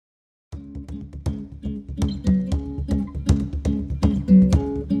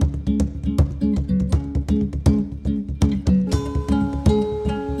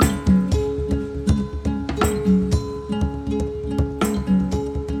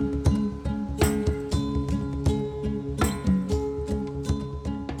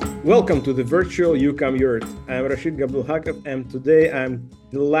Welcome to the virtual EUCAM Yurt. I'm Rashid Gabdulhakov, and today I'm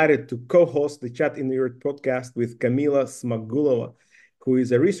delighted to co-host the Chat in the Yurt podcast with Kamila Smagulova, who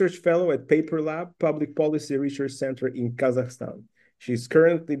is a research fellow at Paper Lab Public Policy Research Center in Kazakhstan. She's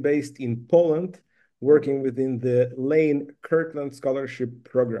currently based in Poland, working within the Lane Kirkland Scholarship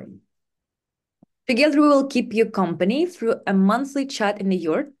Program. Together, we will keep you company through a monthly Chat in the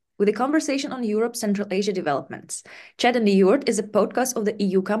Yurt with a conversation on Europe, Central Asia developments. Chat in the Yurt is a podcast of the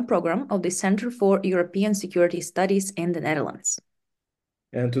EUCAM program of the Center for European Security Studies in the Netherlands.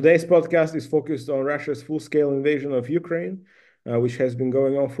 And today's podcast is focused on Russia's full-scale invasion of Ukraine, which has been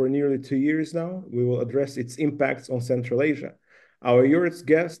going on for nearly 2 years now. We will address its impacts on Central Asia. Our Yurt's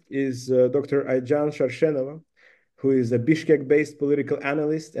guest is Dr. Aijan Sharshenova, who is a Bishkek-based political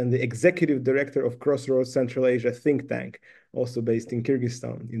analyst and the executive director of Crossroads Central Asia think tank, also based in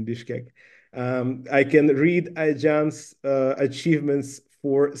Kyrgyzstan, in Bishkek. I can read Aijan's achievements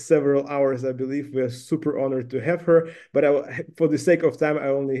for several hours, I believe. We are super honored to have her, but for the sake of time, I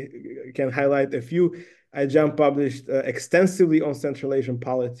only can highlight a few. Aijan published extensively on Central Asian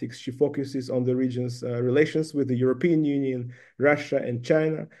politics. She focuses on the region's relations with the European Union, Russia, and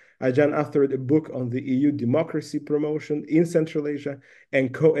China. Aijan authored a book on the EU democracy promotion in Central Asia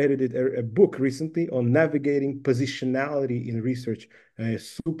and co-edited a book recently on navigating positionality in research, a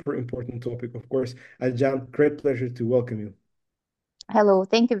super important topic, of course. Aijan, great pleasure to welcome you. Hello,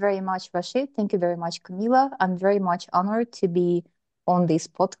 thank you very much, Rashid. Thank you very much, Kamila. I'm very much honored to be on this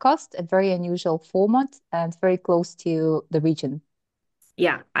podcast, a very unusual format and very close to the region.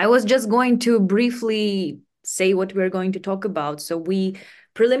 Yeah, I was just going to briefly say what we're going to talk about. So we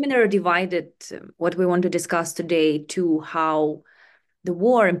preliminarily divided what we want to discuss today to how the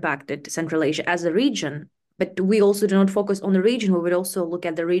war impacted Central Asia as a region. But we also do not focus on the region. We would also look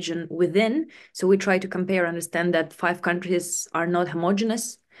at the region within. So we try to compare, understand that 5 countries are not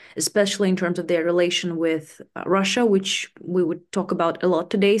homogeneous, especially in terms of their relation with Russia, which we would talk about a lot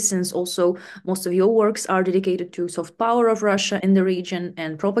today, since also most of your works are dedicated to soft power of Russia in the region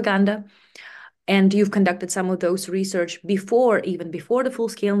and propaganda. And you've conducted some of those research even before the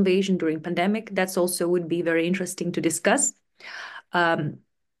full-scale invasion during pandemic. That's also would be very interesting to discuss.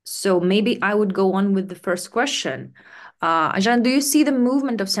 So maybe I would go on with the first question. Aijan, do you see the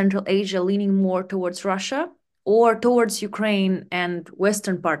movement of Central Asia leaning more towards Russia or towards Ukraine and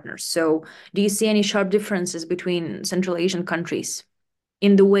Western partners? So do you see any sharp differences between Central Asian countries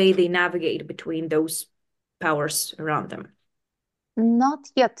in the way they navigate between those powers around them? Not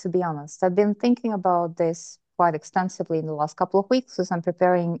yet, to be honest. I've been thinking about this quite extensively in the last couple of weeks as I'm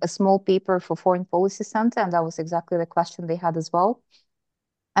preparing a small paper for Foreign Policy Center, and that was exactly the question they had as well.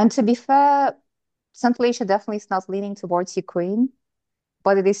 And to be fair, Central Asia definitely is not leaning towards Ukraine,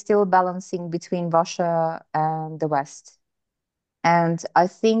 but it is still balancing between Russia and the West. And I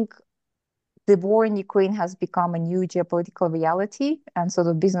think the war in Ukraine has become a new geopolitical reality and sort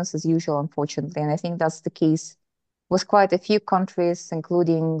of business as usual, unfortunately. And I think that's the case with quite a few countries,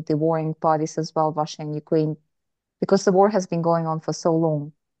 including the warring parties as well, Russia and Ukraine, because the war has been going on for so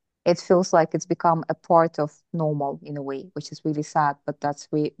long. It feels like it's become a part of normal in a way, which is really sad, but that's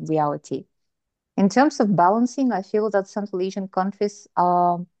reality. In terms of balancing, I feel that Central Asian countries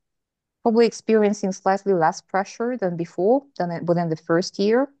are probably experiencing slightly less pressure than before, within the first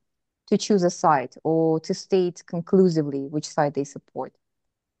year, to choose a side or to state conclusively which side they support.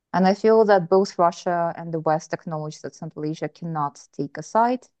 And I feel that both Russia and the West acknowledge that Central Asia cannot take a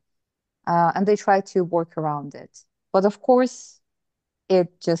side, and they try to work around it. But of course,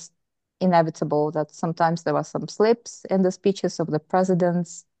 it's just inevitable that sometimes there are some slips in the speeches of the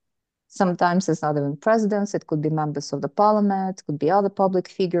presidents. Sometimes it's not even presidents, it could be members of the parliament, it could be other public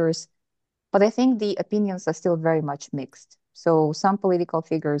figures. But I think the opinions are still very much mixed. So some political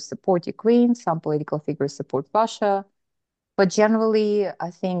figures support Ukraine, some political figures support Russia. But generally,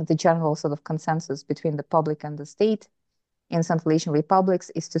 I think the general sort of consensus between the public and the state in Central Asian republics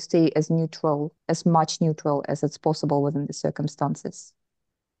is to stay as much neutral as it's possible within the circumstances.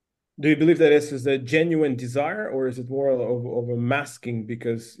 Do you believe that this is a genuine desire, or is it more of a masking?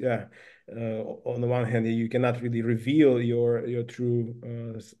 Because, on the one hand, you cannot really reveal your true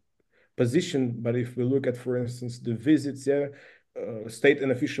position. But if we look at, for instance, the visits, state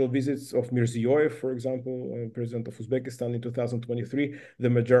and official visits of Mirziyoyev, for example, president of Uzbekistan in 2023, the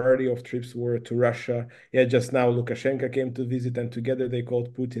majority of trips were to Russia. Just now Lukashenko came to visit, and together they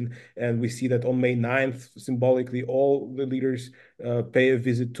called Putin. And we see that on May 9th, symbolically, all the leaders pay a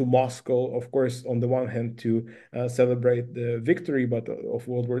visit to Moscow, of course, on the one hand to celebrate the victory of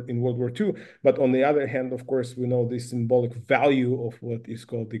World War II, but on the other hand, of course, we know the symbolic value of what is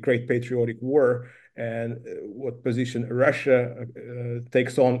called the Great Patriotic War, and what position Russia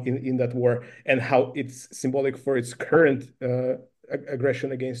takes on in that war, and how it's symbolic for its current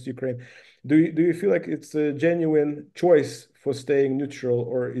aggression against Ukraine. Do you feel like it's a genuine choice for staying neutral,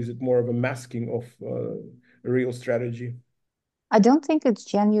 or is it more of a masking of a real strategy? I don't think it's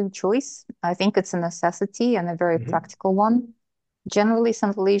genuine choice. I think it's a necessity and a very practical one. Generally,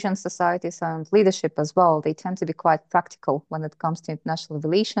 Central Asian societies and leadership as well, they tend to be quite practical when it comes to international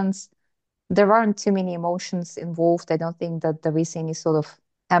relations. There aren't too many emotions involved. I don't think that there is any sort of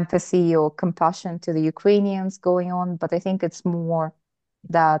empathy or compassion to the Ukrainians going on, but I think it's more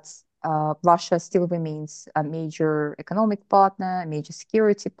that Russia still remains a major economic partner, a major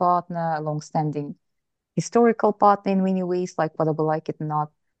security partner, a long-standing historical partner in many ways, like whether we like it or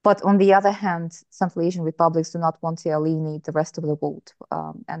not. But on the other hand, Central Asian republics do not want to alienate the rest of the world.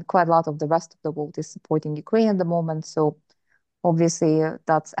 And quite a lot of the rest of the world is supporting Ukraine at the moment. So obviously,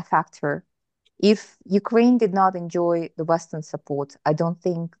 that's a factor. If Ukraine did not enjoy the Western support, I don't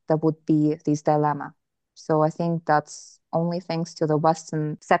think there would be this dilemma. So I think that's only thanks to the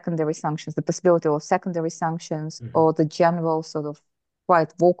Western secondary sanctions, the possibility of secondary sanctions, or the general sort of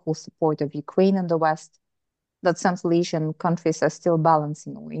quite vocal support of Ukraine in the West, that Central Asian countries are still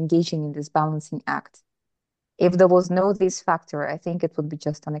balancing or engaging in this balancing act. If there was no this factor, I think it would be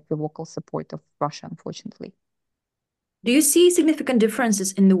just unequivocal support of Russia, unfortunately. Do you see significant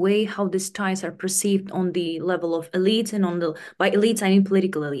differences in the way how these ties are perceived on the level of elites, and by elites I mean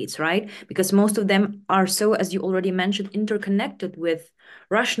political elites, right? Because most of them are so, as you already mentioned, interconnected with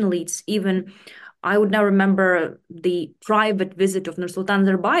Russian elites. Even I would now remember the private visit of Nursultan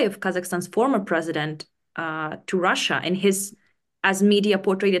Nazarbayev, Kazakhstan's former president, to Russia, and his, as media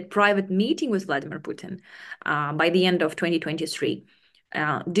portrayed it, private meeting with Vladimir Putin by the end of 2023.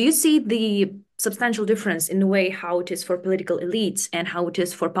 Do you see the substantial difference in the way how it is for political elites and how it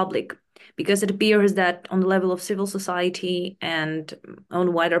is for public? Because it appears that on the level of civil society and on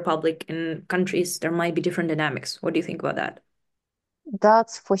the wider public in countries, there might be different dynamics. What do you think about that?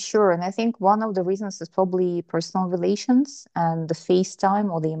 That's for sure. And I think one of the reasons is probably personal relations and the FaceTime,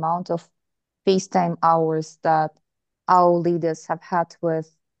 or the amount of FaceTime hours that our leaders have had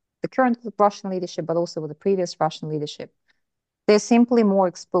with the current Russian leadership, but also with the previous Russian leadership. They're simply more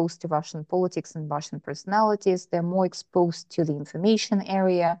exposed to Russian politics and Russian personalities. They're more exposed to the information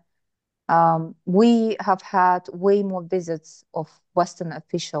area. We have had way more visits of Western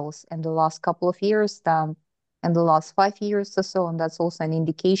officials in the last couple of years than in the last 5 years or so. And that's also an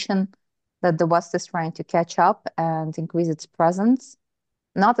indication that the West is trying to catch up and increase its presence.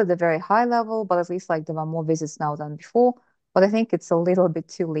 Not at a very high level, but at least like there are more visits now than before. But I think it's a little bit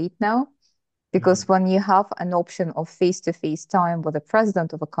too late now. Because when you have an option of face-to-face time with the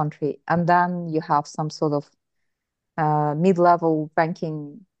president of a country, and then you have some sort of mid-level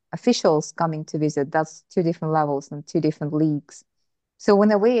ranking officials coming to visit, that's two different levels and two different leagues. So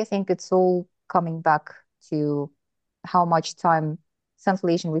in a way, I think it's all coming back to how much time Central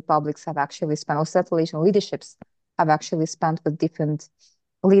Asian republics have actually spent, or Central Asian leaderships have actually spent with different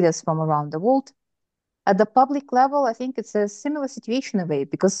leaders from around the world. At the public level, I think it's a similar situation in a way,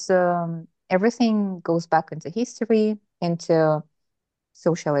 because everything goes back into history, into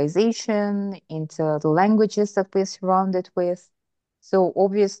socialization, into the languages that we're surrounded with. So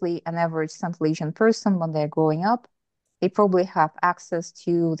obviously, an average Central Asian person, when they're growing up, they probably have access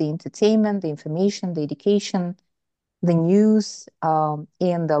to the entertainment, the information, the education, the news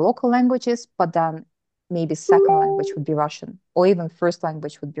in the local languages, but then maybe second language would be Russian, or even first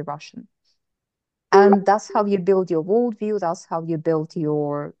language would be Russian. And that's how you build your worldview. That's how you build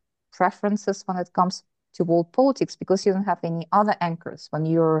your preferences when it comes to world politics, because you don't have any other anchors when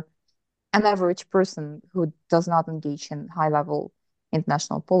you're an average person who does not engage in high-level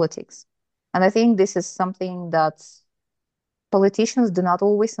international politics. And I think this is something that politicians do not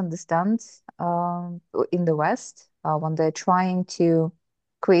always understand in the West when they're trying to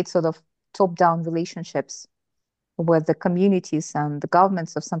create sort of top-down relationships with the communities and the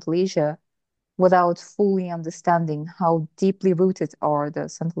governments of Central Asia, without fully understanding how deeply rooted are the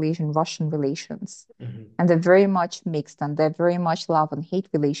Central Asian-Russian relations. And they're very much mixed, and they're very much love and hate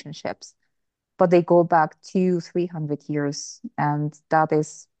relationships. But they go back 200-300 years, and that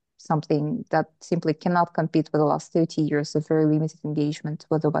is something that simply cannot compete with the last 30 years of very limited engagement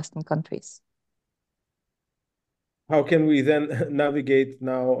with the Western countries. How can we then navigate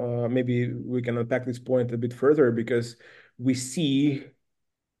now? Maybe we can unpack this point a bit further, because we see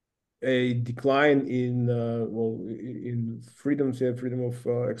a decline in freedom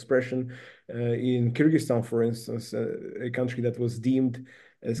of expression in Kyrgyzstan, for instance, a country that was deemed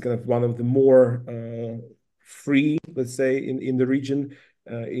as kind of one of the more free, let's say, in the region.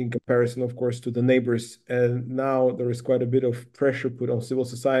 in comparison, of course, to the neighbors. And now there is quite a bit of pressure put on civil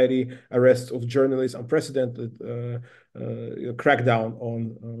society, arrest of journalists, unprecedented crackdown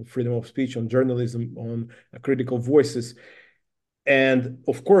on freedom of speech, on journalism, on critical voices. And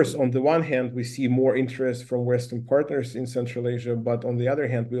of course, on the one hand, we see more interest from Western partners in Central Asia, but on the other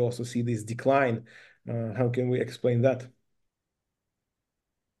hand, we also see this decline. How can we explain that?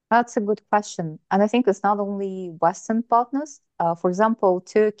 That's a good question. And I think it's not only Western partners. For example,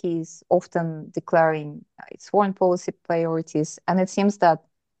 Turkey is often declaring its foreign policy priorities. And it seems that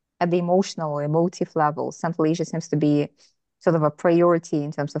at the emotional or emotive level, Central Asia seems to be sort of a priority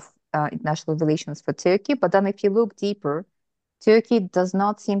in terms of international relations for Turkey. But then if you look deeper, Turkey does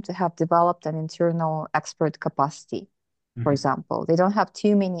not seem to have developed an internal expert capacity, for example. They don't have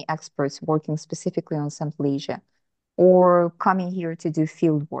too many experts working specifically on Central Asia or coming here to do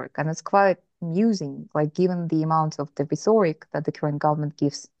field work. And it's quite amusing, like given the amount of the rhetoric that the current government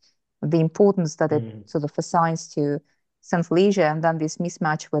gives, the importance that it sort of assigns to Central Asia, and then this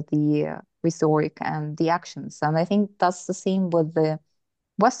mismatch with the rhetoric and the actions. And I think that's the same with the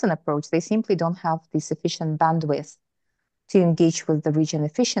Western approach. They simply don't have the sufficient bandwidth to engage with the region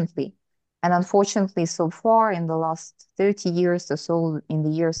efficiently. And unfortunately, so far in the last 30 years or so, in the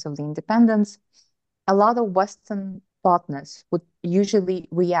years of the independence, a lot of Western partners would usually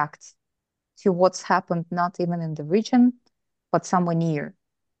react to what's happened, not even in the region, but somewhere near,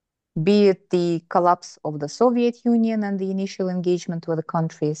 be it the collapse of the Soviet Union and the initial engagement with the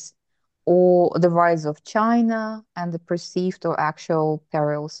countries, or the rise of China and the perceived or actual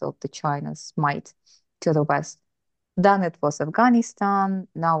perils of the China's might to the West. Then it was Afghanistan,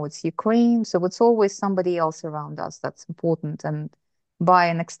 now it's Ukraine. So it's always somebody else around us that's important. And by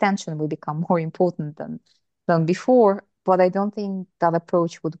an extension, we become more important than before. But I don't think that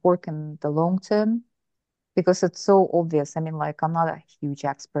approach would work in the long term because it's so obvious. I mean, like, I'm not a huge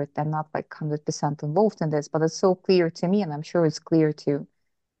expert. I'm not like 100% involved in this, but it's so clear to me, and I'm sure it's clear to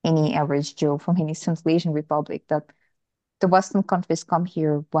any average Joe from any Central Asian republic, that the Western countries come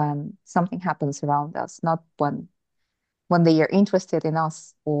here when something happens around us, not when they are interested in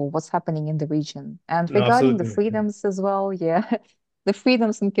us or what's happening in the region. And No, regarding the absolutely. freedoms as well, yeah, the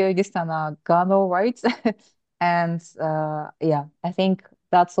freedoms in Kyrgyzstan are gone, all right. And yeah, I think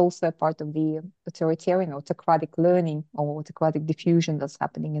that's also a part of the authoritarian, autocratic learning or autocratic diffusion that's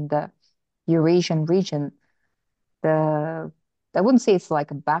happening in the Eurasian region. I wouldn't say it's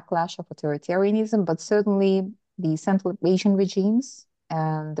like a backlash of authoritarianism, but certainly the Central Asian regimes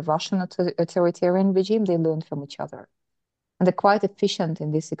and the Russian authoritarian regime, they learn from each other. And they're quite efficient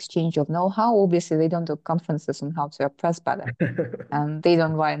in this exchange of know-how. Obviously, they don't do conferences on how to oppress better. And they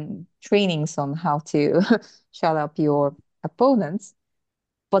don't run trainings on how to shut up your opponents.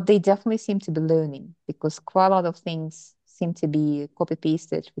 But they definitely seem to be learning because quite a lot of things seem to be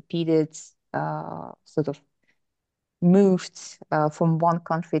copy-pasted, repeated, sort of moved from one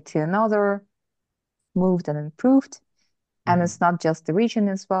country to another, moved and improved. And it's not just the region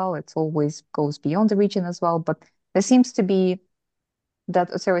as well. It always goes beyond the region as well. But there seems to be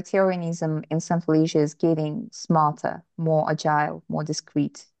that authoritarianism in Central Asia is getting smarter, more agile, more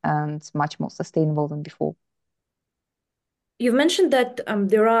discreet, and much more sustainable than before. You've mentioned that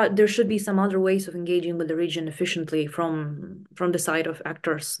there should be some other ways of engaging with the region efficiently from the side of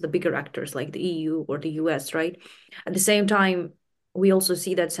actors, the bigger actors like the EU or the US, right? At the same time, we also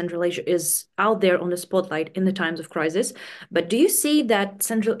see that Central Asia is out there on the spotlight in the times of crisis. But do you see that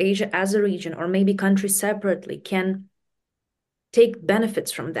Central Asia as a region, or maybe countries separately, can take benefits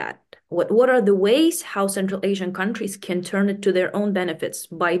from that? What are the ways how Central Asian countries can turn it to their own benefits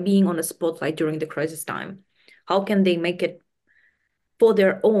by being on the spotlight during the crisis time? How can they make it for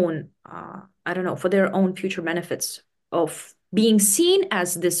their own, I don't know, for their own future benefits of being seen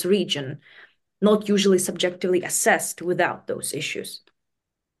as this region, not usually subjectively assessed without those issues?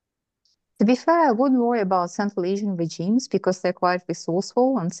 To be fair, I wouldn't worry about Central Asian regimes because they're quite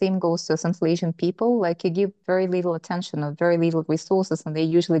resourceful, and same goes to Central Asian people. Like, you give very little attention or very little resources, and they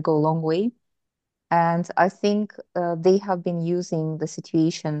usually go a long way. And I think they have been using the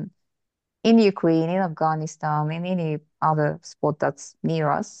situation in Ukraine, in Afghanistan, in any other spot that's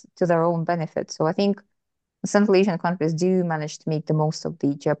near us to their own benefit. So I think Central Asian countries do manage to make the most of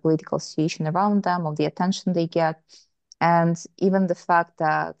the geopolitical situation around them, of the attention they get. And even the fact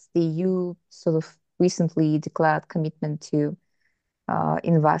that the EU sort of recently declared commitment to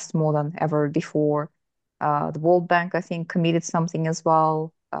invest more than ever before. The World Bank, I think, committed something as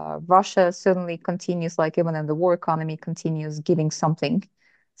well. Russia certainly continues, like even in the war economy, continues giving something.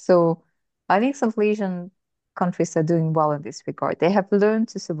 So I think Central Asian countries are doing well in this regard. They have learned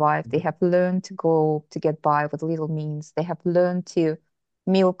to survive. They have learned to get by with little means. They have learned to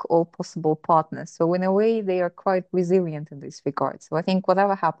milk all possible partners. So in a way, they are quite resilient in this regard. So I think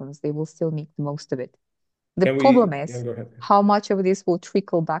whatever happens, they will still make the most of it. The problem is go ahead. how much of this will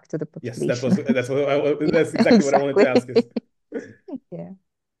trickle back to the Yes, population. that's exactly what I wanted to ask. Yeah.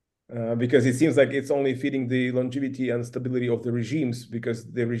 Because it seems like it's only feeding the longevity and stability of the regimes, because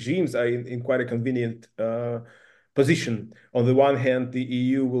the regimes are in quite a convenient position. On the one hand, the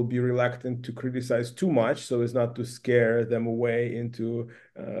EU will be reluctant to criticize too much so as not to scare them away into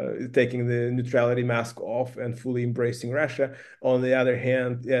taking the neutrality mask off and fully embracing Russia. On the other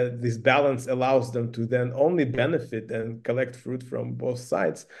hand, this balance allows them to then only benefit and collect fruit from both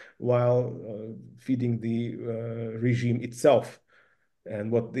sides while feeding the regime itself.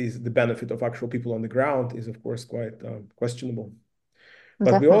 And what is the benefit of actual people on the ground is, of course, quite questionable.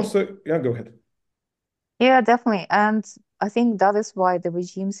 But we Definitely. also, go ahead. Yeah, definitely. And I think that is why the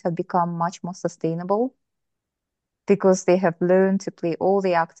regimes have become much more sustainable, because they have learned to play all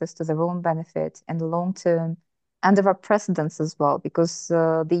the actors to their own benefit in the long term. And there are precedents as well, because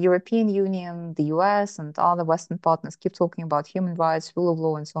the European Union, the US, and other Western partners keep talking about human rights, rule of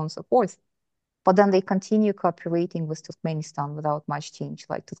law, and so on and so forth. But then they continue cooperating with Turkmenistan without much change.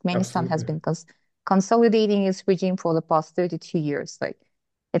 Like Turkmenistan has been consolidating its regime for the past 32 years. Like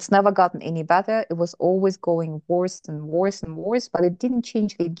it's never gotten any better. It was always going worse and worse and worse, but it didn't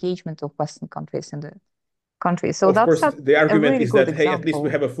change the engagement of Western countries in the country. So of that's course, the argument really is good that, hey, at least we example.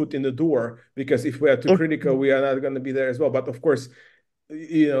 have a foot in the door, because if we are too critical, we are not going to be there as well. But of course,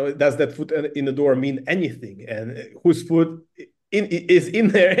 does that foot in the door mean anything? And whose foot is in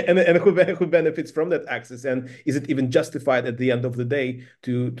there, and who benefits from that access? And is it even justified at the end of the day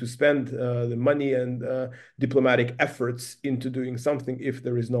to spend the money and diplomatic efforts into doing something if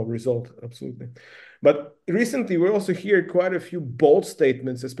there is no result? Absolutely. But recently, we also hear quite a few bold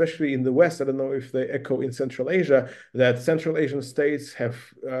statements, especially in the West. I don't know if they echo in Central Asia, that Central Asian states have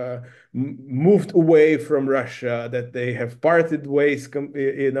moved away from Russia, that they have parted ways,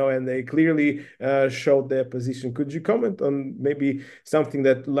 and they clearly showed their position. Could you comment on maybe something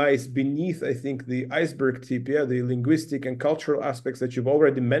that lies beneath, I think, the iceberg tip, the linguistic and cultural aspects that you've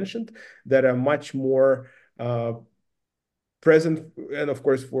already mentioned, that are much more present, and of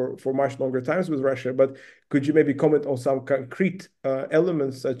course for much longer times with Russia? But could you maybe comment on some concrete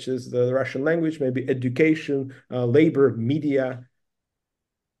elements such as the Russian language, maybe education, labor, media?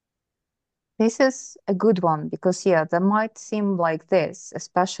 This is a good one, because that might seem like this,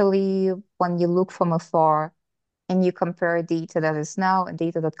 especially when you look from afar and you compare data that is now and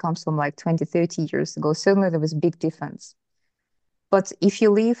data that comes from like 20, 30 years ago. Certainly there was a big difference. But if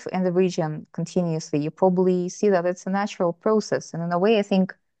you live in the region continuously, you probably see that it's a natural process. And in a way, I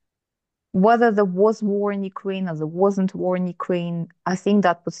think whether there was war in Ukraine or there wasn't war in Ukraine, I think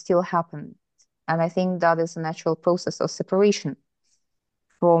that would still happen. And I think that is a natural process of separation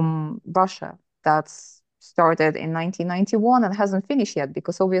from Russia that's started in 1991 and hasn't finished yet,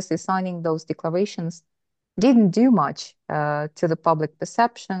 because obviously signing those declarations didn't do much to the public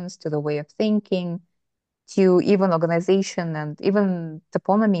perceptions, to the way of thinking, to even organization and even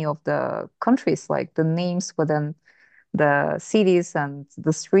toponymy of the countries, like the names within the cities and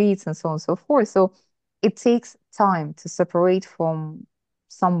the streets and so on and so forth. So it takes time to separate from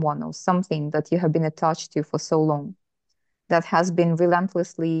someone or something that you have been attached to for so long, that has been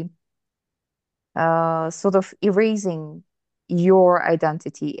relentlessly sort of erasing your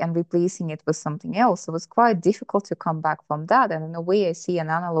identity and replacing it with something else. So it's quite difficult to come back from that. And in a way, I see an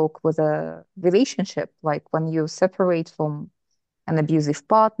analog with a relationship, like when you separate from an abusive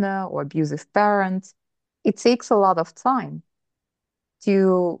partner or abusive parent, it takes a lot of time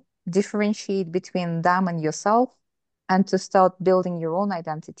to differentiate between them and yourself, and to start building your own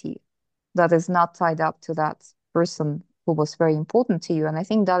identity that is not tied up to that person who was very important to you. And I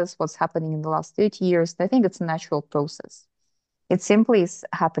think that is what's happening in the last 30 years. I think it's a natural process. It simply is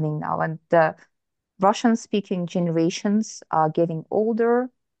happening now. And the Russian-speaking generations are getting older,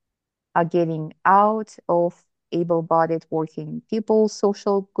 are getting out of able-bodied working people,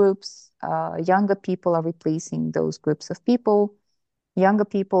 social groups. Younger people are replacing those groups of people. Younger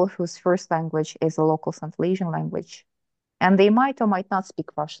people whose first language is a local Central Asian language. And they might or might not speak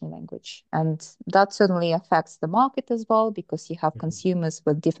Russian language. And that certainly affects the market as well, because you have consumers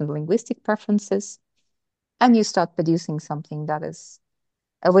with different linguistic preferences, and you start producing something that is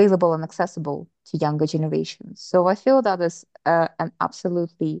available and accessible to younger generations. So I feel that is an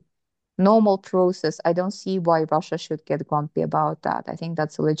absolutely normal process. I don't see why Russia should get grumpy about that. I think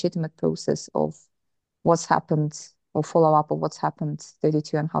that's a legitimate process of what's happened, or follow-up of what's happened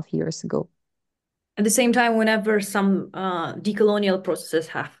 32 and a half years ago. At the same time, whenever some decolonial processes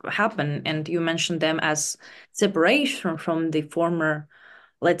happen, and you mentioned them as separation from the former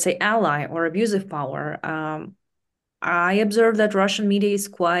let's say, ally or abusive power. I observe that Russian media is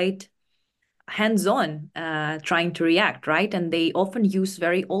quite hands-on, trying to react, right? And they often use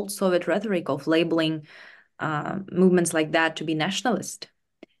very old Soviet rhetoric of labeling movements like that to be nationalist.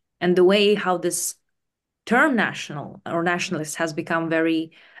 And the way how this term national or nationalist has become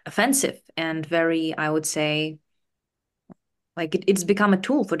very offensive and very, I would say, like it's become a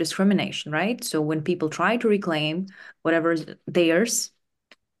tool for discrimination, right? So when people try to reclaim whatever's theirs,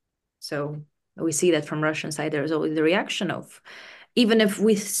 so we see that from Russian side, there's always the reaction of, even if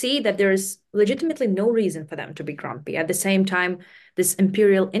we see that there's legitimately no reason for them to be grumpy, at the same time, this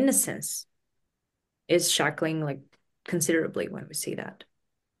imperial innocence is shackling like considerably when we see that.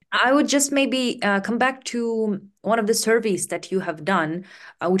 I would just maybe come back to one of the surveys that you have done,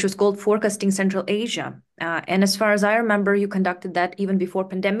 which was called Forecasting Central Asia. And as far as I remember, you conducted that even before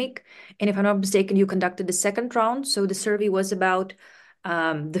pandemic. And if I'm not mistaken, you conducted the second round. So the survey was about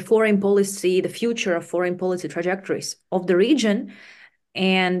the foreign policy, the future of foreign policy trajectories of the region.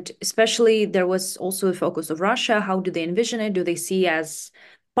 And especially there was also a focus of Russia. How do they envision it? Do they see as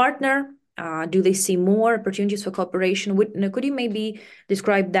partner? Do they see more opportunities for cooperation? Could you maybe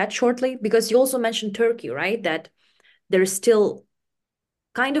describe that shortly? Because you also mentioned Turkey, right? That there is still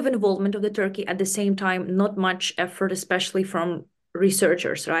kind of involvement of the Turkey, at the same time, not much effort, especially from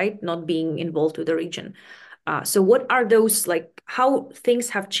researchers, right? Not being involved with the region. So what are those, like, how things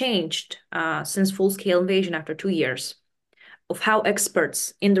have changed since full-scale invasion after 2 years, of how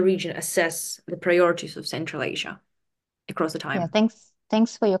experts in the region assess the priorities of Central Asia across the time? Yeah,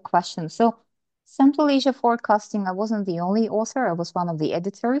 thanks for your question. So Central Asia forecasting, I wasn't the only author. I was one of the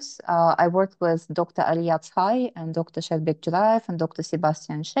editors. I worked with Dr. Aliya Tsai and Dr. Sherbek Julayev and Dr.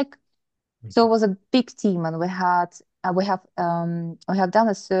 Sebastian Shek. So it was a big team, and we have done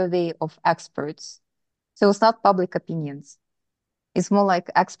a survey of experts. So it's not public opinions. It's more like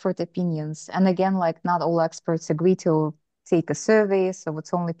expert opinions. And again, like not all experts agree to take a survey. So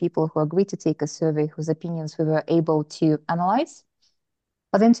it's only people who agree to take a survey whose opinions we were able to analyze.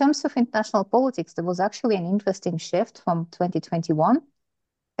 But in terms of international politics, there was actually an interesting shift from 2021,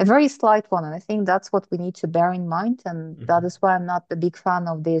 a very slight one. And I think that's what we need to bear in mind. And that is why I'm not a big fan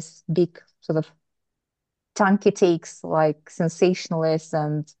of this big sort of tanky takes like sensationalist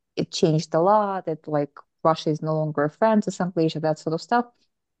and it changed a lot. That like Russia is no longer a friend to Central Asia, that sort of stuff.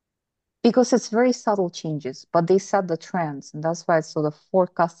 Because it's very subtle changes, but they set the trends. And that's why it's sort of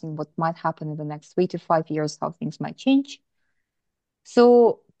forecasting what might happen in the next 3 to 5 years, how things might change.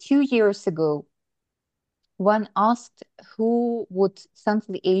 So 2 years ago, when asked who would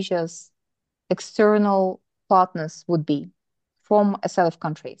Central Asia's external partners would be from a set of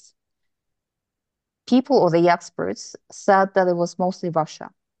countries, people or the experts said that it was mostly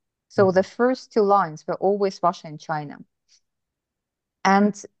Russia. So the first two lines were always Russia and China.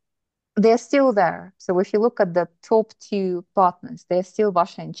 And they're still there. So if you look at the top two partners, they're still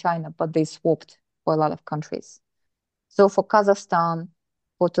Russia and China, but they swapped for a lot of countries. So for Kazakhstan,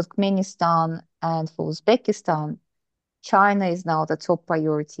 for Turkmenistan, and for Uzbekistan, China is now the top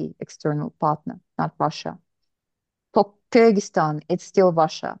priority external partner, not Russia. For Kyrgyzstan, it's still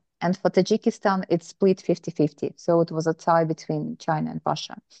Russia. And for Tajikistan, it's split 50-50. So it was a tie between China and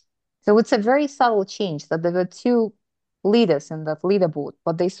Russia. So it's a very subtle change that there were two leaders in that leaderboard,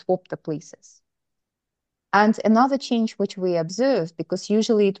 but they swapped the places. And another change which we observed, because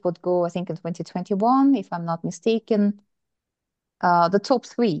usually it would go, I think in 2021, if I'm not mistaken, the top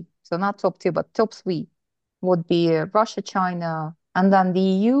three, so not top two, but top three would be Russia, China, and then the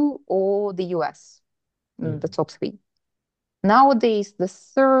EU or the US, the top three. Nowadays, the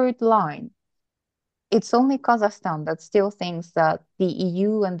third line, it's only Kazakhstan that still thinks that the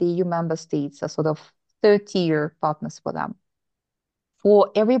EU and the EU member states are sort of third-tier partners for them.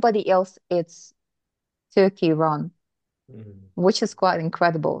 For everybody else, it's Turkey, Iran, which is quite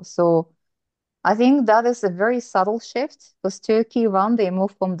incredible. So I think that is a very subtle shift because Turkey, Iran, they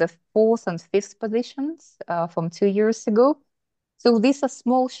moved from the 4th and 5th positions from 2 years ago. So these are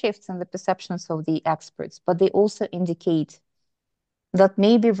small shifts in the perceptions of the experts, but they also indicate that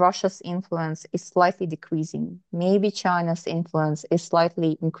maybe Russia's influence is slightly decreasing. Maybe China's influence is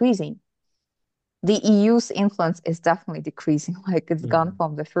slightly increasing. The EU's influence is definitely decreasing. Like it's gone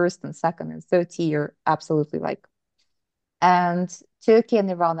from the first and second and third tier, absolutely like. And Turkey and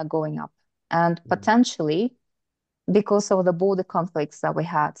Iran are going up. And potentially, because of the border conflicts that we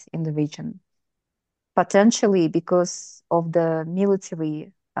had in the region, potentially because of the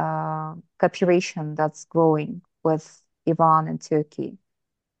military cooperation that's growing with Iran and Turkey,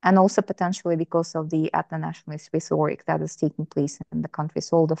 and also potentially because of the ethno-nationalist rhetoric that is taking place in the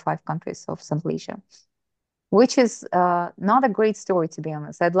countries, all the 5 countries of Central Asia. which is not a great story, to be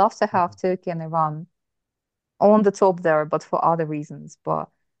honest. I'd love to have Turkey and Iran on the top there, but for other reasons. But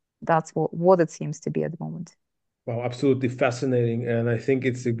that's what it seems to be at the moment. Wow, absolutely fascinating. And I think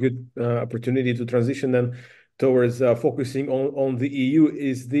it's a good opportunity to transition then towards focusing on the EU.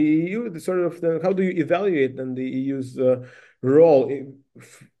 Is the EU the sort of how do you evaluate then the EU's role?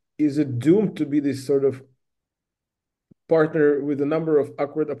 Is it doomed to be this sort of partner with a number of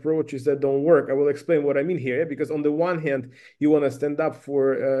awkward approaches that don't work? I will explain what I mean here. Because on the one hand, you want to stand up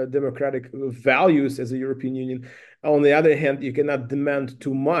for democratic values as a European Union. On the other hand, you cannot demand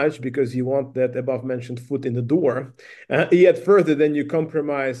too much because you want that above mentioned foot in the door. Yet further, then you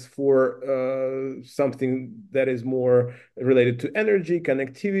compromise for something that is more related to energy,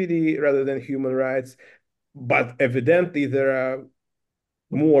 connectivity, rather than human rights. But evidently, there are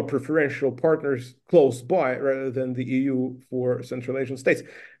more preferential partners close by rather than the EU for Central Asian states.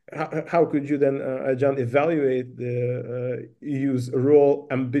 How could you then, Aijan, evaluate the EU's role,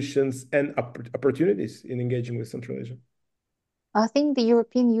 ambitions, and opportunities in engaging with Central Asia? I think the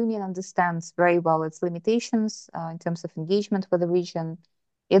European Union understands very well its limitations in terms of engagement with the region.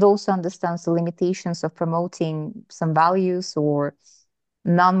 It also understands the limitations of promoting some values or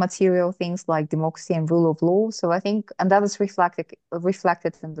non-material things like democracy and rule of law. So I think, and that is reflected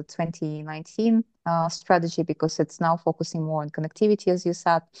in the 2019 strategy, because it's now focusing more on connectivity, as you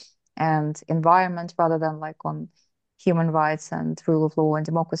said, and environment rather than like on human rights and rule of law and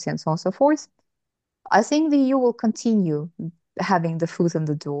democracy and so on and so forth. I think the EU will continue having the foot in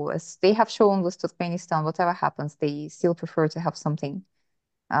the door, as they have shown with Turkmenistan. Whatever happens, they still prefer to have something.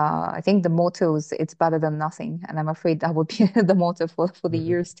 I think the motto is "it's better than nothing," and I'm afraid that would be the motto for the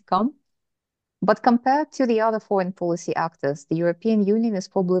years to come. But compared to the other foreign policy actors, the European Union is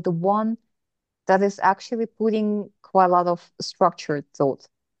probably the one that is actually putting quite a lot of structured thought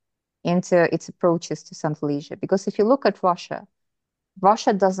into its approaches to Central Asia. Because if you look at Russia,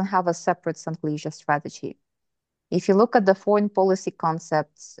 Russia doesn't have a separate Central Asia strategy. If you look at the foreign policy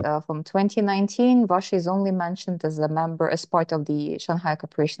concepts from 2019, Russia is only mentioned as a member, as part of the Shanghai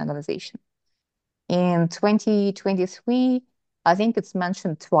Cooperation Organization. In 2023, I think it's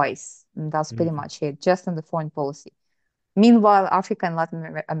mentioned twice, and that's pretty much it, just in the foreign policy. Meanwhile, Africa and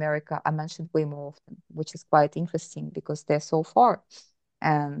Latin America are mentioned way more often, which is quite interesting because they're so far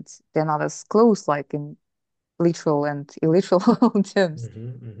and they're not as close, like in literal and illiteral terms.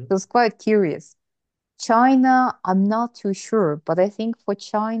 So it's quite curious. China, I'm not too sure, but I think for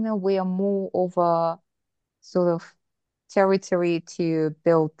China, we are more of a sort of territory to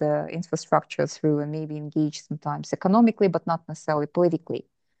build the infrastructure through and maybe engage sometimes economically, but not necessarily politically.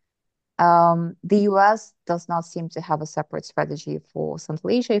 The US does not seem to have a separate strategy for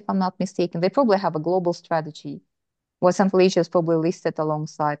Central Asia, if I'm not mistaken. They probably have a global strategy where Central Asia is probably listed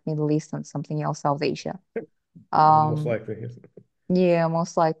alongside Middle East and something else, South Asia. Most likely, yes. Yeah,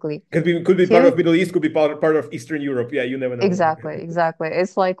 most likely. Could be part of Middle East, could be part of Eastern Europe. Yeah, you never know. Exactly.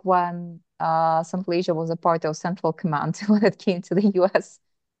 It's like when Central Asia was a part of Central Command when it came to the US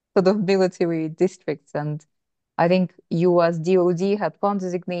sort of military districts. And I think US DoD had one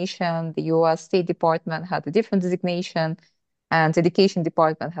designation, the US State Department had a different designation, and Education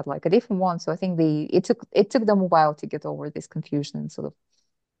Department had like a different one. So I think it took them a while to get over this confusion and sort of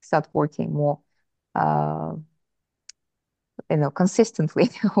start working more consistently,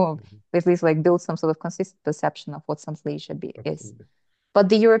 or at least like build some sort of consistent perception of what Central Asia is. But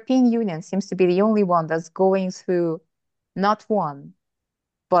the European Union seems to be the only one that's going through not one,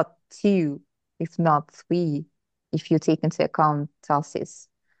 but two, if not three, if you take into account TASIS,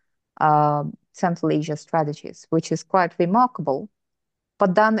 Central Asia strategies, which is quite remarkable.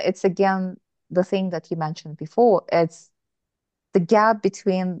 But then it's again the thing that you mentioned before, it's the gap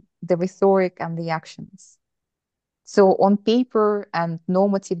between the rhetoric and the actions. So on paper and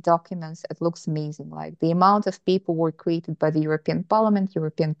normative documents, it looks amazing. Like the amount of paperwork created by the European Parliament,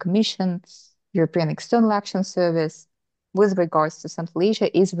 European Commission, European External Action Service with regards to Central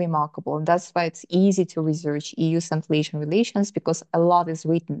Asia is remarkable. And that's why it's easy to research EU-Central Asian relations, because a lot is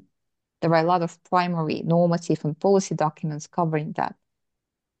written. There are a lot of primary normative and policy documents covering that.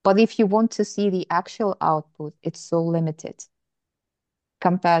 But if you want to see the actual output, it's so limited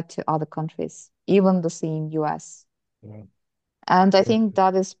compared to other countries, even the same US. Yeah. And I think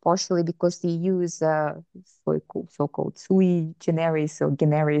that is partially because the EU is a so-called sui generis or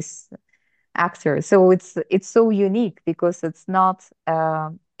generis actor. So it's so unique because it's not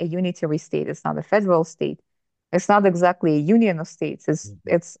a unitary state. It's not a federal state. It's not exactly a union of states.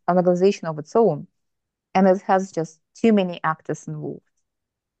 It's an organization of its own. And it has just too many actors involved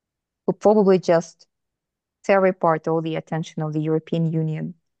who probably just tear apart all the attention of the European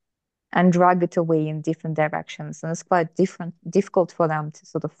Union and drag it away in different directions. And it's quite difficult for them to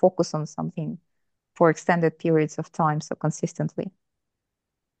sort of focus on something for extended periods of time so consistently.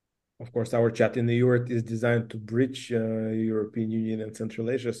 Of course, our chat in the Yurt is designed to bridge European Union and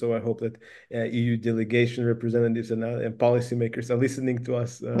Central Asia. So I hope that EU delegation representatives and policymakers are listening to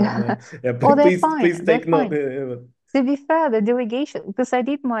us. Yeah, Oh, they're please, fine. please They're take note. fine. To be fair, the delegation, because I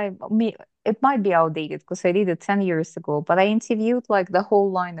did it might be outdated because I did it 10 years ago, but I interviewed like the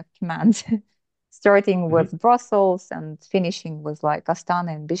whole line of command, starting with Brussels and finishing with like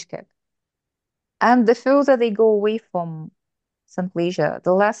Astana and Bishkek. And the further they go away from St. Asia,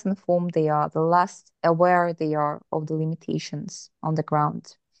 the less informed they are, the less aware they are of the limitations on the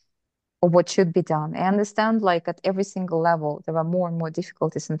ground of what should be done. I understand like at every single level, there are more and more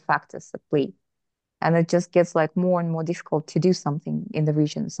difficulties and factors at play. And it just gets like more and more difficult to do something in the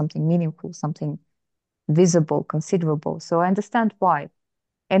region, something meaningful, something visible, considerable. So I understand why.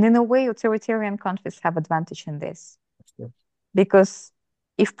 And in a way, authoritarian countries have advantage in this. Because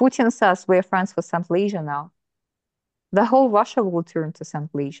if Putin says we're friends with Central Asia now, the whole Russia will turn to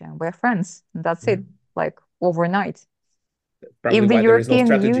Central Asia. We're friends. And that's it, like overnight. Probably If the why there is no European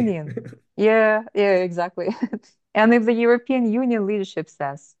strategy. Union, yeah, exactly. And if the European Union leadership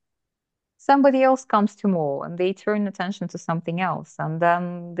says, somebody else comes tomorrow and they turn attention to something else. And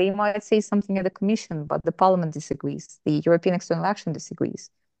then they might say something at the Commission, but the Parliament disagrees. The European External Action disagrees.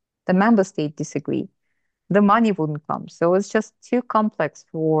 The member state disagree. The money wouldn't come. So it's just too complex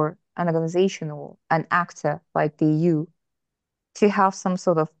for an organization or an actor like the EU to have some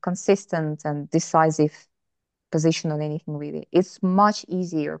sort of consistent and decisive position on anything really. It's much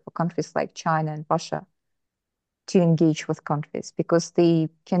easier for countries like China and Russia to engage with countries because they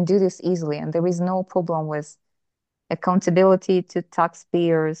can do this easily and there is no problem with accountability to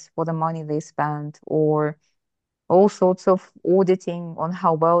taxpayers for the money they spend or all sorts of auditing on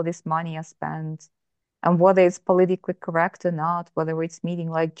how well this money is spent and whether it's politically correct or not, whether it's meeting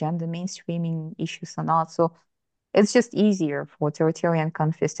like gender mainstreaming issues or not. So it's just easier for authoritarian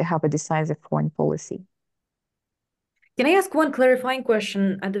countries to have a decisive foreign policy. Can I ask one clarifying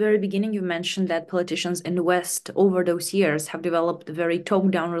question? At the very beginning, you mentioned that politicians in the West over those years have developed very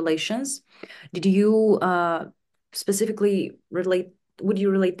top-down relations. Did you specifically would you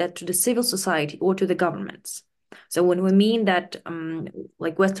relate that to the civil society or to the governments? So when we mean that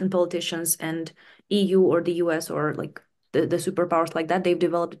like Western politicians and EU or the US or like the superpowers like that, they've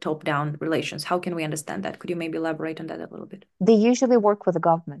developed top-down relations. How can we understand that? Could you maybe elaborate on that a little bit? They usually work with the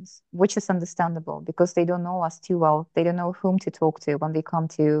governments, which is understandable because they don't know us too well. They don't know whom to talk to when they come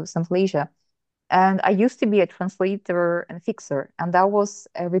to Central Asia. And I used to be a translator and fixer, and that was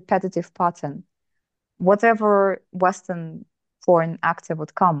a repetitive pattern. Whatever Western foreign actor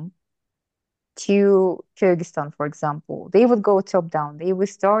would come to Kyrgyzstan, for example, they would go top down. They would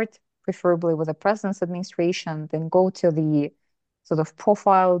start preferably with the president's administration, then go to the sort of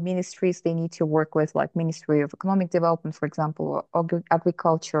profile ministries they need to work with, like Ministry of Economic Development, for example, or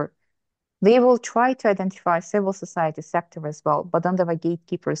agriculture. They will try to identify civil society sector as well, but under the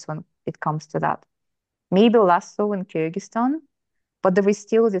gatekeepers when it comes to that. Maybe less so in Kyrgyzstan, but there is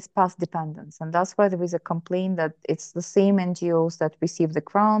still this past dependence. And that's why there is a complaint that it's the same NGOs that receive the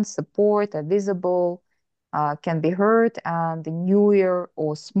grants, support, are visible, can be heard, and the newer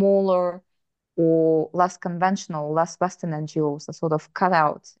or smaller or less conventional, less Western NGOs are sort of cut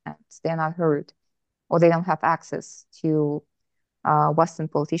out and they're not heard, or they don't have access to Western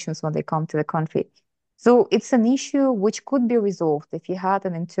politicians when they come to the country. So it's an issue which could be resolved if you had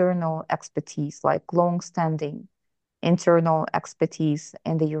an internal expertise, like long-standing internal expertise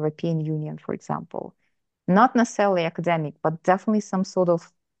in the European Union, for example. Not necessarily academic, but definitely some sort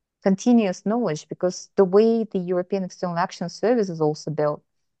of continuous knowledge, because the way the European External Action Service is also built,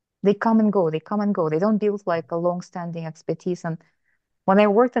 they come and go, they come and go. They don't build like a long-standing expertise. And when I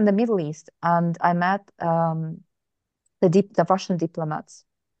worked in the Middle East and I met the Russian diplomats,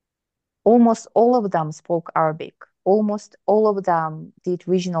 almost all of them spoke Arabic. Almost all of them did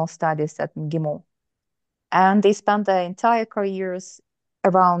regional studies at MGIMO. And they spent their entire careers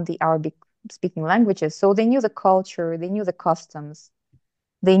around the Arabic-speaking languages. So they knew the culture, they knew the customs,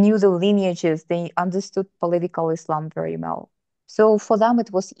 they knew the lineages, they understood political Islam very well. So for them,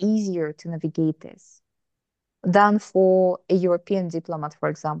 it was easier to navigate this than for a European diplomat, for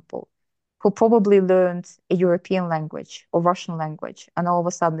example, who probably learned a European language or Russian language, and all of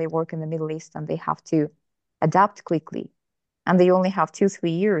a sudden they work in the Middle East and they have to adapt quickly. And they only have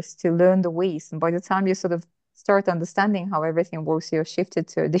 2-3 years to learn the ways. And by the time you sort of start understanding how everything works, you're shifted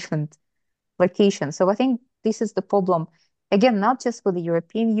to a different location. So I think this is the problem. Again, not just with the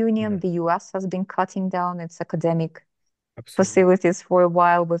European Union, the US has been cutting down its academic facilities for a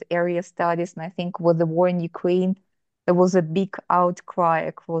while with area studies. And I think with the war in Ukraine, there was a big outcry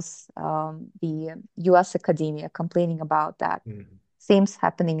across the US academia complaining about that. Same's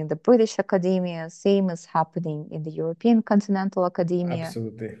happening in the British academia, same is happening in the European continental academia.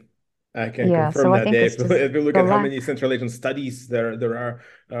 Absolutely. I can confirm that. If we look at how many Central Asian studies there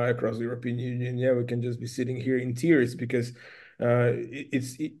are across the European Union, we can just be sitting here in tears because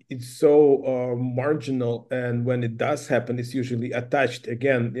it's so marginal, and when it does happen, it's usually attached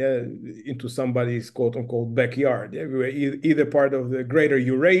again, into somebody's quote unquote backyard. We were either part of the greater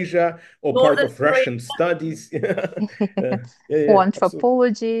Eurasia or part of Russian studies. Or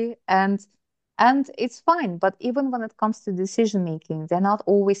anthropology, and it's fine. But even when it comes to decision making, they're not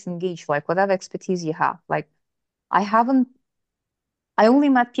always engaged. Like whatever expertise you have, like I only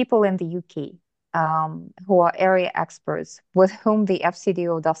met people in the UK who are area experts with whom the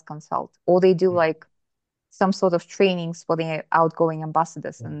FCDO does consult, or they do like some sort of trainings for the outgoing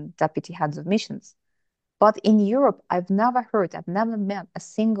ambassadors and deputy heads of missions. But in Europe, I've never met a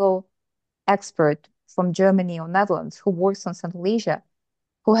single expert from Germany or Netherlands who works on Central Asia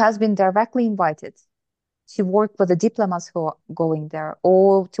who has been directly invited to work with the diplomats who are going there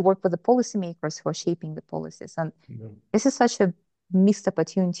or to work with the policymakers who are shaping the policies. And this is such a missed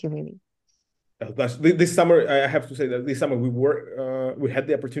opportunity, really. This summer, I have to say that this summer we had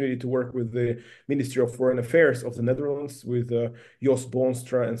the opportunity to work with the Ministry of Foreign Affairs of the Netherlands, with Jos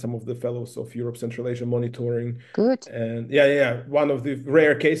Boonstra and some of the fellows of Europe Central Asia Monitoring. Good. And one of the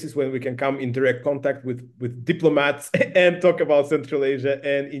rare cases when we can come in direct contact with diplomats and talk about Central Asia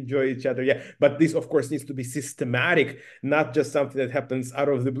and enjoy each other. But this, of course, needs to be systematic, not just something that happens out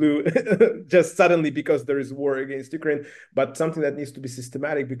of the blue, just suddenly because there is war against Ukraine, but something that needs to be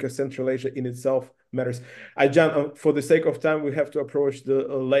systematic because Central Asia in itself matters. Aijan, for the sake of time, we have to approach the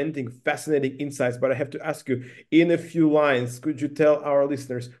landing. Fascinating insights, but I have to ask you, in a few lines, could you tell our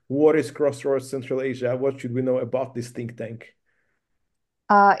listeners what is Crossroads Central Asia? What should we know about this think tank?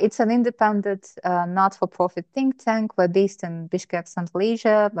 It's an independent, not-for-profit think tank. We're based in Bishkek, Central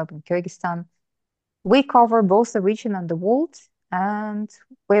Asia, in Kyrgyzstan. We cover both the region and the world, and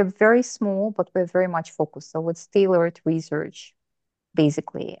we're very small, but we're very much focused. So it's tailored research,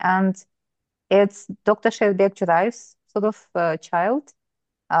 basically. And it's Dr. Shevbek Juraev's sort of child.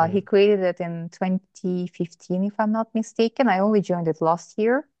 He created it in 2015, if I'm not mistaken. I only joined it last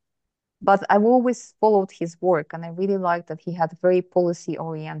year, but I've always followed his work, and I really like that he had very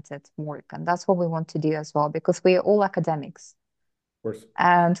policy-oriented work, and that's what we want to do as well, because we are all academics. Of course.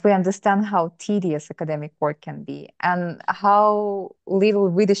 And we understand how tedious academic work can be and how little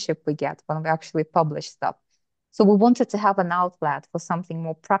readership we get when we actually publish stuff. So we wanted to have an outlet for something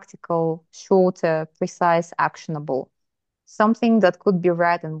more practical, shorter, precise, actionable, something that could be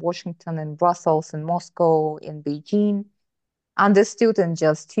read in Washington, in Brussels, in Moscow, in Beijing, understood in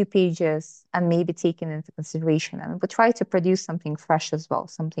just 2 pages and maybe taken into consideration. And we try to produce something fresh as well,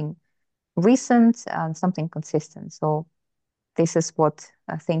 something recent and something consistent. So this is what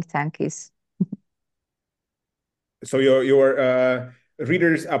a think tank is. So your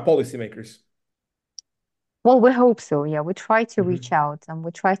readers are policymakers. Well, we hope so. We try to reach out and we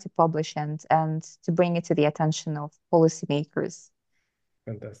try to publish and to bring it to the attention of policymakers.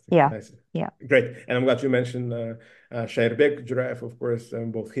 Fantastic. Nice. Great. And I'm glad you mentioned Shevbek Juraev, of course,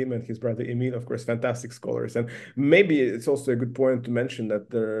 and both him and his brother Emil, of course, fantastic scholars. And maybe it's also a good point to mention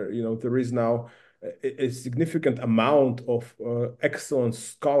that there is now a significant amount of excellent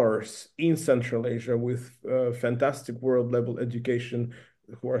scholars in Central Asia with fantastic world level education,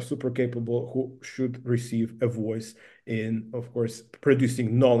 who are super capable, who should receive a voice in, of course,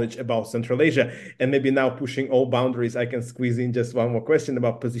 producing knowledge about Central Asia. And maybe now, pushing all boundaries, I can squeeze in just one more question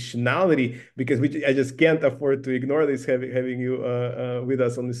about positionality, because I just can't afford to ignore this, having you with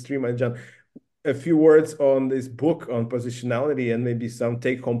us on the stream. Aijan, a few words on this book on positionality and maybe some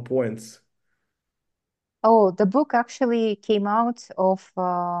take-home points. Oh, the book actually came out of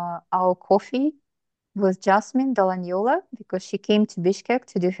our coffee with Jasmine Dalanyola, because she came to Bishkek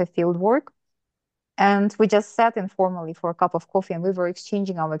to do her field work. And we just sat informally for a cup of coffee and we were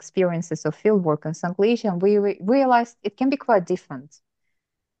exchanging our experiences of field work in Central Asia. And we realized it can be quite different.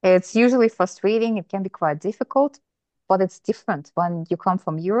 It's usually frustrating. It can be quite difficult, but it's different when you come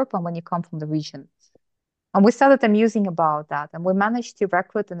from Europe and when you come from the region. And we started amusing about that. And we managed to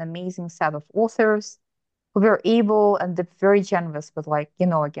recruit an amazing set of authors who were able, and they're very generous with,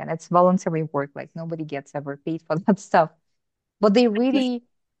 again, it's voluntary work, nobody gets ever paid for that stuff. But they really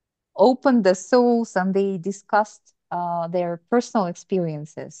opened their souls and they discussed their personal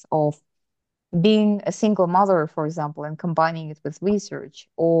experiences of being a single mother, for example, and combining it with research,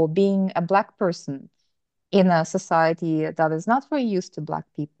 or being a Black person in a society that is not very used to Black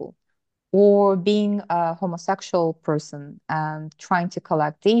people, or being a homosexual person and trying to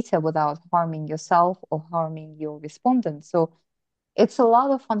collect data without harming yourself or harming your respondent. So it's a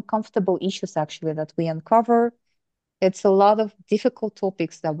lot of uncomfortable issues actually that we uncover. It's a lot of difficult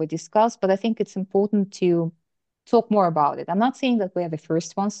topics that we discuss, but I think it's important to talk more about it. I'm not saying that we are the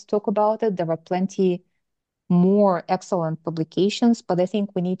first ones to talk about it. There are plenty more excellent publications, but I think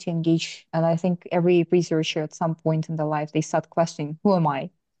we need to engage. And I think every researcher at some point in their life, they start questioning, who am I?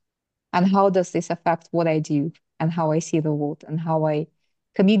 And how does this affect what I do and how I see the world and how I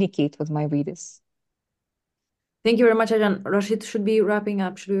communicate with my readers? Thank you very much, Aijan. Rashid, should we be wrapping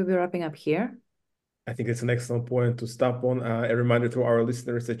up here? I think it's an excellent point to stop on. A reminder to our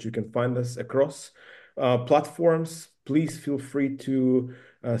listeners that you can find us across platforms. Please feel free to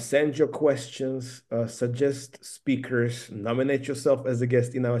send your questions, suggest speakers, nominate yourself as a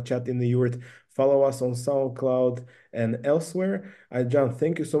guest in our chat in the Yurt. Follow us on SoundCloud and elsewhere. Aijan,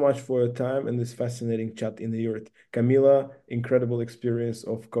 thank you so much for your time and this fascinating chat in the Yurt. Kamila, incredible experience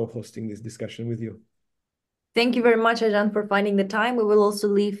of co-hosting this discussion with you. Thank you very much, Aijan, for finding the time. We will also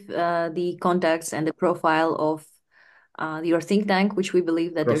leave the contacts and the profile of your think tank, which we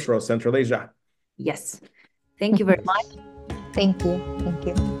believe that Crossroads Central Asia. Yes. Thank you very much. Thank you. Thank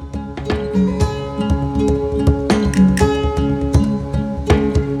you.